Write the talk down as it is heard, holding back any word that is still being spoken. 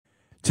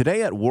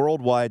Today at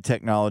Worldwide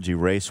Technology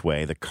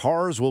Raceway, the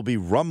cars will be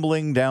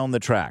rumbling down the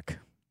track.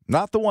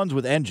 Not the ones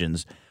with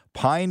engines,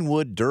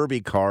 Pinewood Derby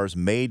cars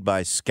made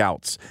by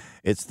Scouts.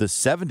 It's the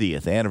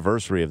 70th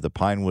anniversary of the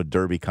Pinewood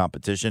Derby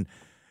competition.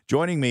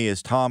 Joining me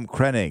is Tom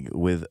Kreunung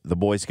with the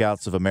Boy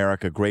Scouts of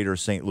America Greater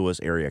St. Louis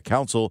Area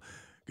Council.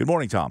 Good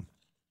morning, Tom.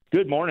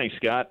 Good morning,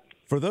 Scott.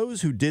 For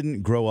those who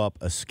didn't grow up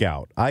a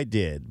Scout, I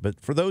did, but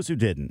for those who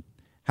didn't,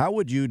 how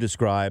would you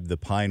describe the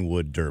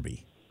Pinewood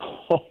Derby?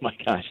 Oh, my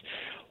gosh.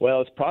 Well,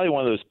 it's probably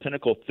one of those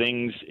pinnacle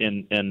things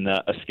in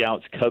a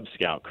Scout's Cub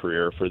Scout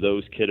career for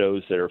those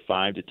kiddos that are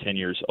 5 to 10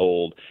 years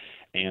old,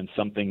 and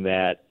something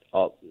that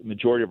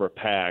majority of our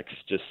packs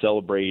just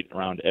celebrate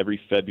around every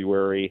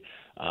February.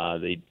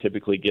 They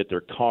typically get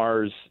their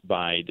cars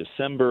by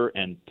December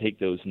and take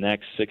those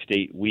next 6 to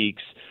 8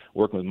 weeks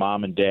working with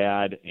mom and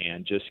dad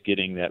and just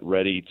getting that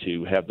ready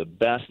to have the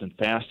best and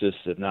fastest,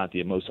 if not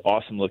the most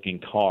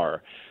awesome-looking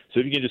car. So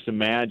if you can just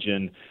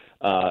imagine,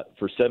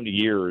 for 70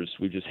 years,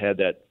 we've just had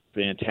that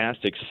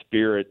fantastic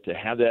spirit to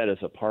have that as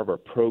a part of our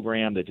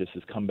program that just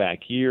has come back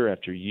year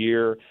after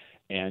year.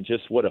 And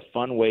just what a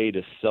fun way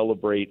to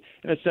celebrate,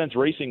 in a sense,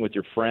 racing with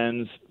your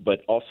friends, but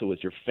also with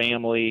your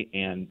family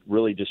and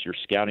really just your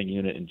scouting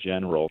unit in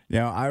general.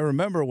 Now, I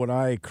remember when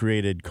I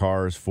created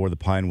cars for the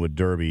Pinewood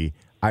Derby,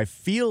 I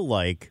feel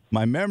like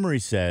my memory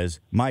says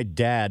my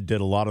dad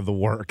did a lot of the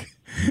work.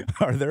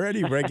 Are there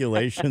any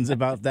regulations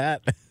about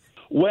that?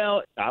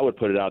 Well, I would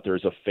put it out there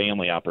as a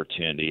family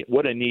opportunity.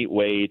 What a neat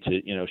way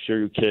to, show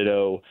your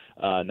kiddo.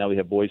 Now we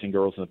have boys and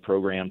girls in the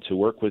program to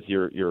work with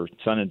your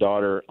son and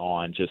daughter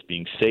on just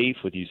being safe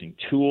with using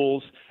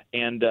tools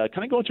and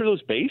kind of going through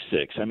those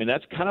basics. I mean,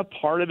 that's kind of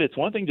part of it. It's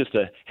one thing just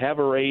to have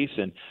a race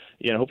and,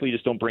 hopefully you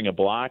just don't bring a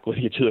block with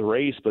you to the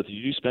race, but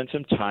you do spend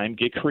some time,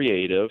 get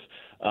creative,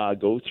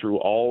 go through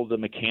all the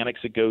mechanics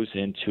that goes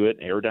into it,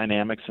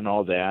 aerodynamics and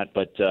all that.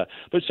 But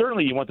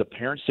certainly you want the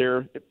parents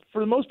there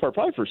for the most part,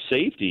 probably for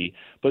safety,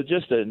 but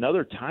just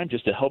another time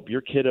just to help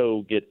your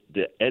kiddo get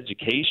the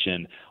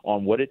education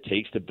on what it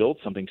takes to build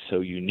something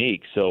so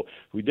unique. So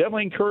we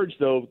definitely encourage,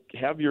 though,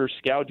 have your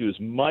scout do as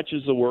much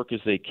as the work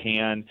as they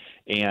can.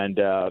 And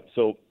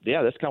so,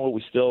 that's kind of what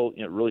we still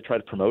really try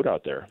to promote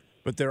out there.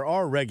 But there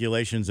are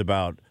regulations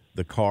about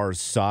the car's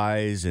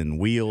size and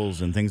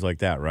wheels and things like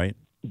that, right?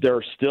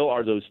 There still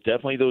are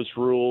definitely those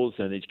rules,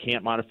 and you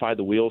can't modify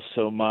the wheels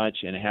so much,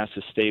 and it has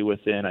to stay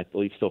within, I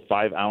believe, still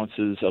 5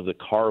 ounces of the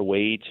car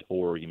weight,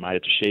 or you might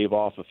have to shave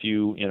off a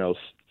few,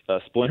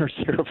 splinters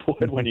there of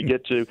wood when you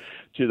get to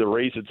the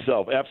race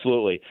itself.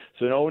 Absolutely.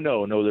 So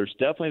no, there's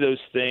definitely those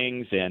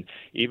things, and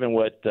even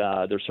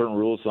there's certain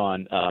rules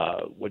on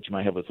what you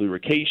might have with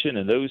lubrication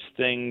and those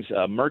things.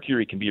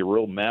 Mercury can be a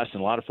real mess,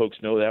 and a lot of folks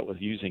know that with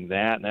using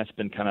that, and that's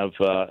been kind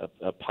of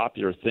a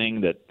popular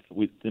thing that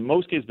in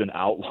most cases been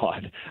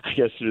outlawed, I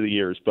guess, through the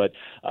years. But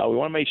we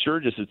want to make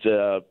sure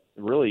it's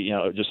really,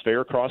 just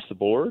fair across the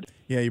board.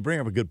 Yeah, you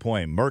bring up a good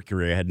point.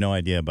 Mercury, I had no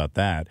idea about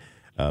that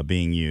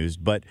being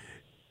used. But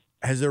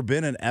has there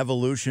been an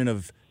evolution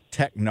of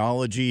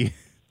technology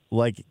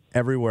like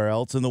everywhere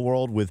else in the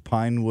world with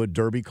Pinewood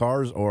Derby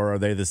cars, or are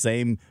they the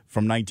same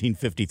from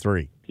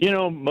 1953?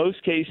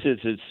 Most cases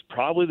it's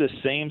probably the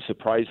same,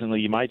 surprisingly.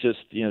 You might just,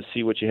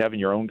 see what you have in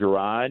your own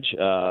garage.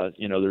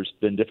 There's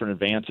been different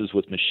advances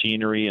with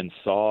machinery and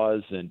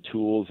saws and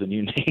tools and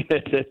you name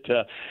it.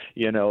 That,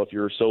 if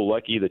you're so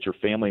lucky that your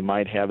family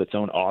might have its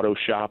own auto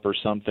shop or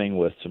something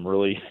with some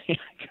really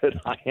good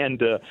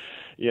high-end,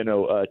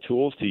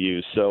 tools to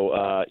use. So,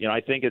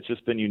 I think it's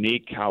just been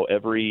unique how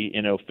every,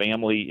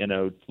 family,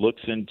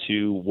 looks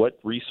into what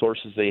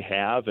resources they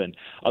have. And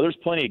there's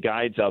plenty of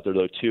guides out there,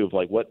 though, too, of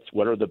like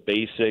what are the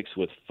basics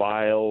with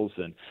files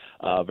and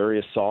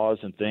various saws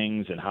and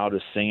things and how to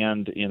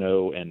sand,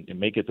 and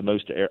make it the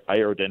most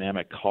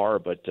aerodynamic car.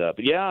 But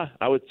yeah,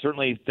 I would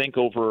certainly think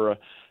over,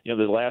 the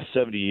last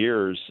 70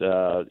 years,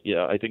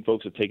 I think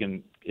folks have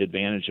taken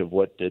advantage of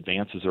what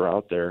advances are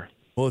out there.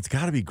 Well, it's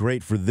got to be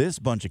great for this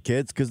bunch of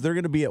kids because they're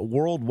going to be at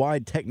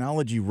Worldwide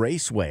Technology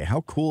Raceway.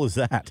 How cool is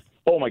that?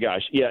 Oh, my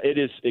gosh. Yeah, it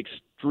is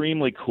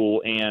extremely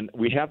cool, and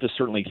we have to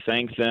certainly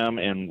thank them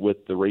and with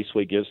the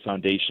Raceway Gives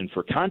Foundation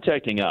for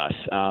contacting us.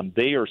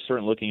 They are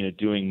certainly looking at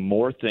doing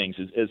more things.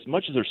 As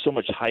much as there's so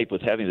much hype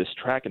with having this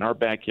track in our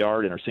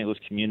backyard in our St. Louis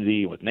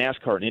community with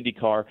NASCAR and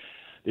IndyCar,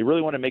 they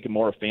really want to make it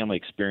more a family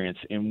experience.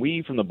 And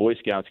we from the Boy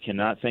Scouts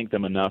cannot thank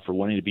them enough for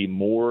wanting to be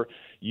more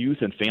youth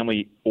and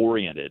family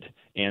oriented.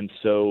 And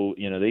so,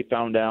 they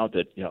found out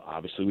that,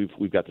 obviously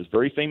we've got this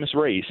very famous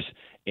race,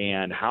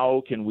 and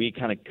how can we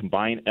kind of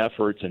combine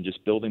efforts and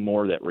just building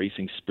more of that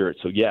racing spirit.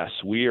 So yes,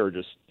 we are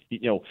just,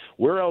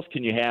 where else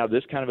can you have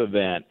this kind of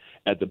event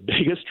at the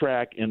biggest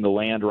track in the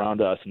land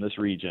around us in this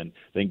region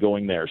than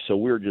going there? So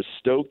we're just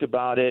stoked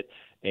about it.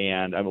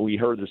 And we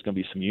heard there's going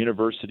to be some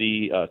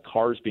university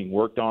cars being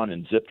worked on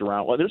and zipped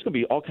around. Well, there's going to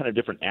be all kind of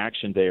different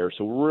action there.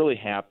 So we're really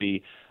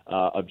happy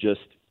of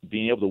just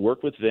being able to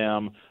work with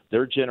them,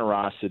 their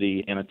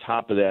generosity, and on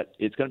top of that,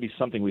 it's going to be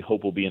something we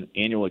hope will be an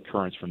annual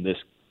occurrence from this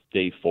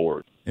day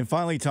forward. And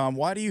finally, Tom,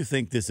 why do you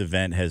think this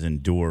event has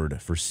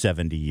endured for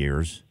 70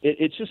 years?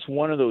 It's just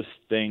one of those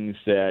things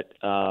that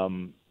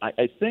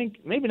I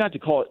think maybe not to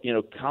call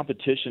it,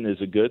 competition is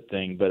a good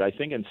thing, but I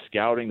think in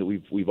scouting that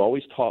we've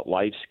always taught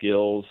life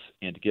skills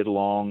and to get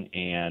along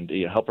and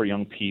help our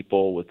young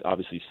people with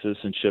obviously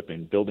citizenship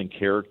and building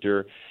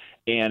character.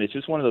 And it's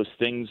just one of those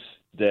things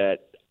that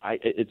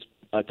it's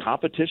a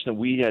competition that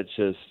we have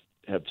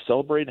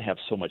celebrated and have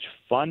so much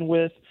fun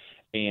with.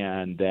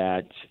 And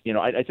that,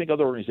 I think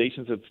other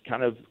organizations have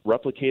kind of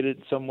replicated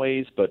in some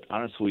ways, but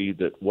honestly,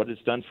 that what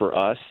it's done for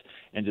us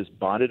and just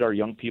bonded our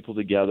young people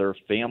together,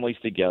 families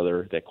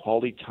together, that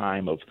quality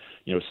time of,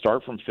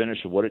 start from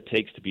finish of what it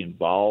takes to be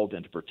involved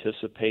and to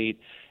participate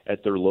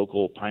at their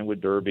local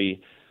Pinewood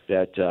Derby,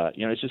 that,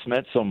 it's just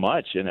meant so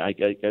much. And I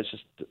guess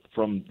just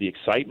from the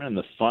excitement and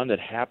the fun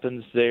that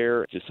happens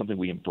there, just something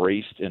we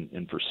embraced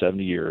and for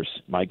 70 years.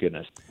 My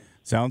goodness.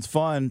 Sounds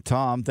fun.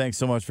 Tom, thanks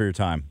so much for your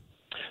time.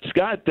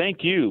 Scott,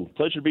 thank you.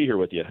 Pleasure to be here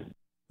with you.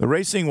 The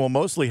racing will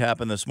mostly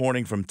happen this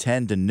morning from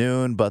 10 to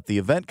noon, but the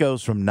event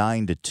goes from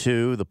 9 to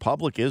 2. The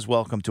public is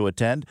welcome to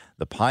attend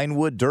the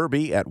Pinewood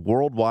Derby at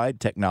Worldwide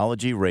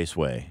Technology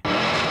Raceway.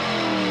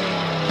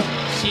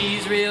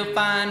 She's real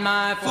fine,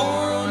 my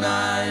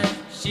 409.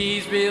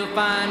 She's real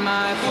fine,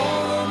 my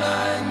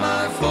 409,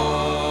 my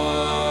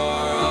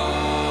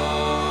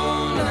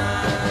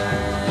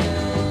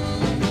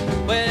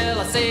 409. Well,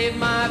 I saved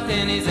my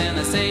pennies and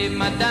I saved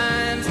my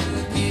dimes.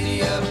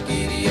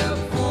 Giddy up,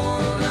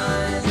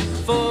 409.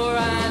 For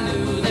I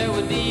knew there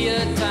would be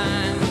a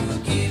time.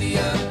 Giddy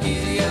up,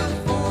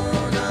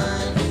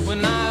 409.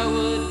 When I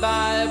would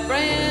buy a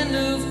brand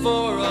new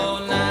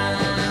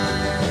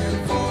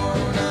 409.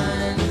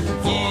 409.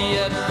 Giddy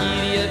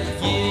up,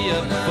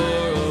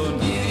 409.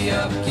 Giddy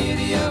up,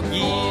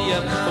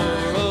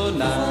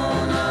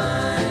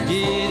 409.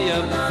 Giddy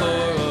up,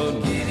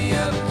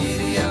 409.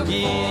 Giddy up,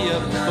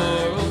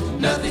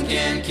 409. Nothing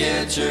can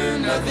catch her,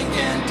 nothing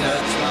can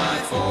touch my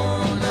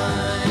 409.